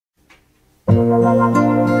If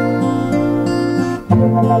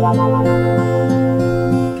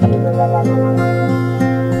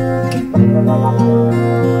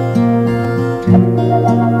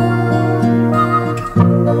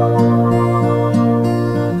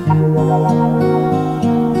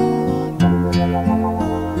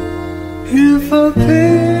a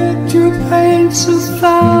picture paints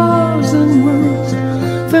 1,000 words,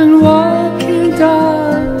 then why can't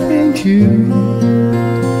I paint you?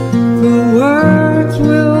 The words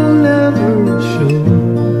will never show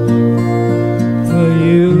the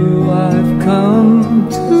you I've come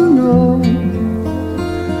to know.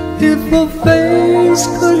 If a face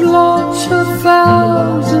could launch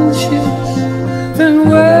 1,000 ships, then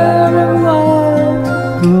where am I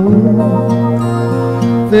to go?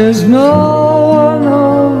 There's no one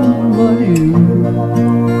home but you.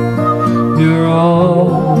 You're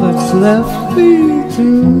all that's left me to.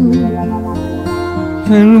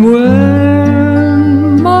 And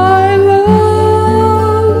when my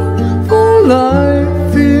love for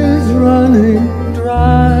life is running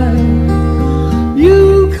dry,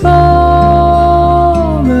 you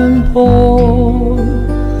come and pour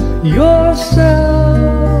yourself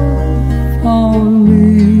on me.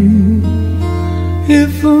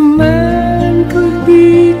 If a man could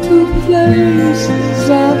be 2 places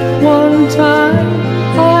at one time,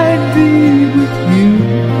 I'd be with you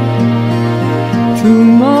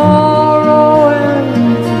tomorrow and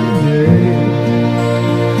today,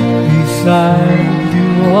 beside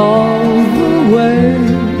you all the way.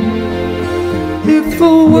 If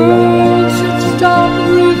the world should stop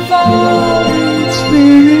revolving,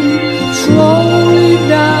 spinning slowly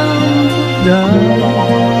down to down,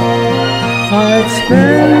 I'd spend